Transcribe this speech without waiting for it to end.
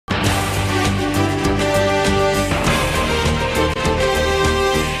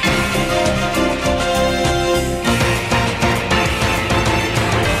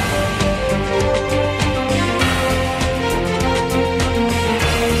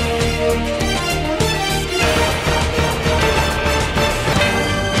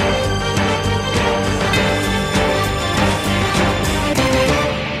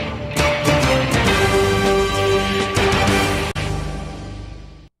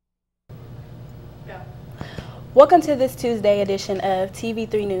Welcome to this Tuesday edition of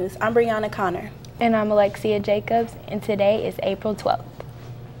TV3 News. I'm Brianna Connor. And I'm Alexia Jacobs, and today is April 12th.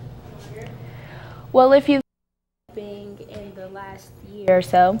 Well, if you've been in the last year or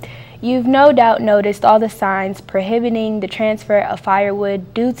so, you've no doubt noticed all the signs prohibiting the transfer of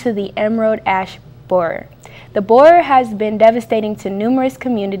firewood due to the emerald ash borer. The borer has been devastating to numerous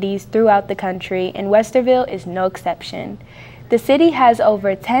communities throughout the country, and Westerville is no exception. The city has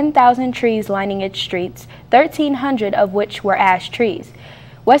over 10,000 trees lining its streets, 1,300 of which were ash trees.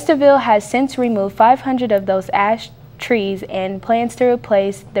 Westerville has since removed 500 of those ash trees and plans to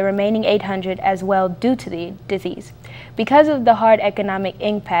replace the remaining 800 as well due to the disease. Because of the hard economic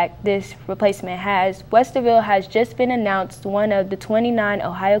impact this replacement has, Westerville has just been announced one of the 29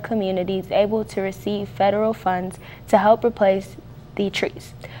 Ohio communities able to receive federal funds to help replace the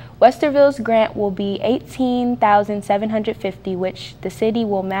trees. Westerville's grant will be $18,750, which the city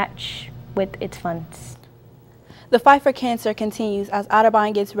will match with its funds. The fight for cancer continues as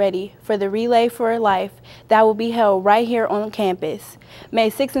Otterbein gets ready for the Relay for Life that will be held right here on campus, May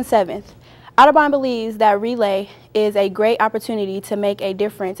 6th and 7th. Otterbein believes that Relay is a great opportunity to make a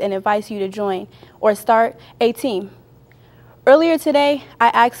difference and invites you to join or start a team. Earlier today, I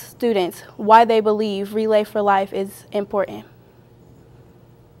asked students why they believe Relay for Life is important.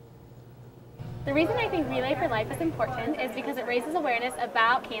 The reason I think Relay for Life is important is because it raises awareness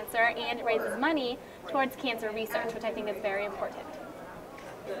about cancer and it raises money towards cancer research, which I think is very important.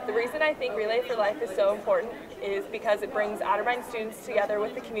 The reason I think Relay for Life is so important is because it brings Otterbein students together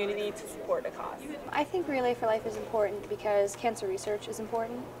with the community to support a cause. I think Relay for Life is important because cancer research is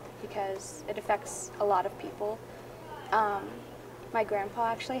important because it affects a lot of people. My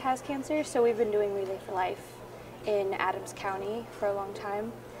grandpa actually has cancer, so we've been doing Relay for Life in Adams County for a long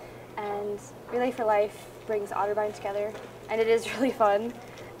time. And Relay for Life brings Otterbein together, and it is really fun,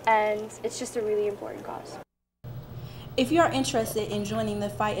 and it's just a really important cause. If you are interested in joining the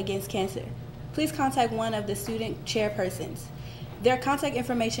fight against cancer, please contact one of the student chairpersons. Their contact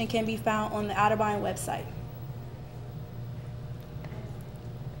information can be found on the Otterbein website.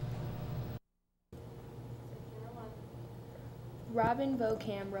 Robin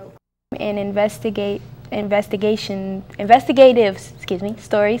Vocam wrote an investigative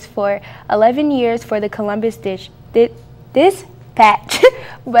stories for 11 years for the Columbus Dispatch,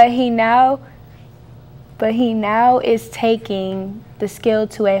 but he now is taking the skill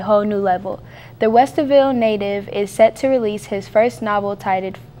to a whole new level. The Westerville native is set to release his first novel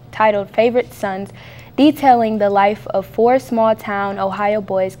titled Favorite Sons, detailing the life of 4 small-town Ohio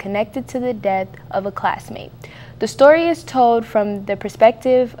boys connected to the death of a classmate. The story is told from the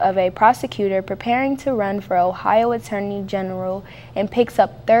perspective of a prosecutor preparing to run for Ohio Attorney General and picks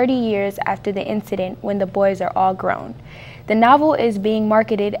up 30 years after the incident when the boys are all grown. The novel is being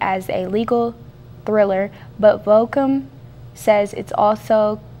marketed as a legal thriller, but Vocam says it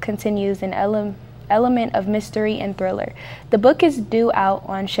also continues an element of mystery and thriller. The book is due out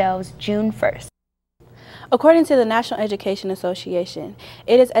on shelves June 1st. According to the National Education Association,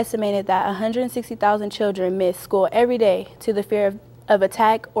 it is estimated that 160,000 children miss school every day to the fear of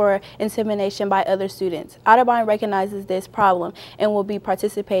attack or intimidation by other students. Otterbein recognizes this problem and will be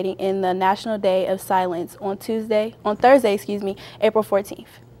participating in the National Day of Silence on Thursday, April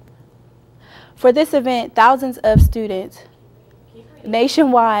 14th. For this event, thousands of students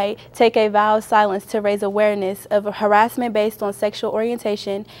nationwide take a vow of silence to raise awareness of harassment based on sexual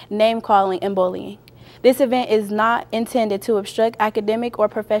orientation, name-calling, and bullying. This event is not intended to obstruct academic or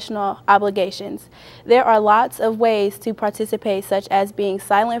professional obligations. There are lots of ways to participate, such as being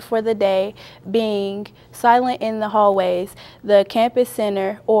silent for the day, being silent in the hallways, the campus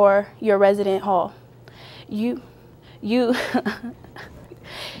center, or your resident hall. Your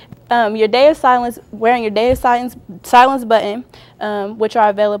day of silence, wearing your day of silence button, which are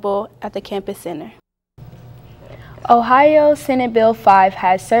available at the campus center. Ohio Senate Bill 5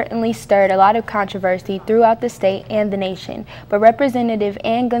 has certainly stirred a lot of controversy throughout the state and the nation, but Representative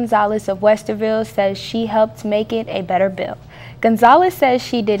Ann Gonzalez of Westerville says she helped make it a better bill. Gonzalez says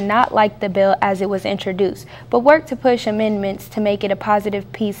she did not like the bill as it was introduced, but worked to push amendments to make it a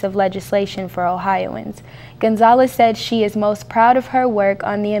positive piece of legislation for Ohioans. Gonzalez said she is most proud of her work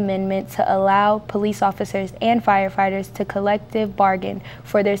on the amendment to allow police officers and firefighters to collective bargain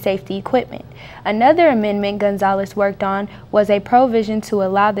for their safety equipment. Another amendment Gonzalez worked on was a provision to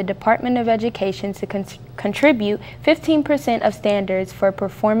allow the Department of Education to contribute 15% of standards for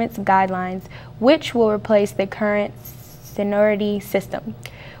performance guidelines, which will replace the current seniority system.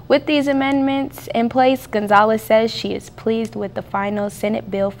 With these amendments in place, Gonzalez says she is pleased with the final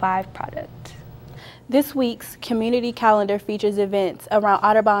Senate Bill 5 product. This week's community calendar features events around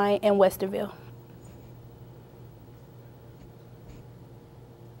Otterbein and Westerville.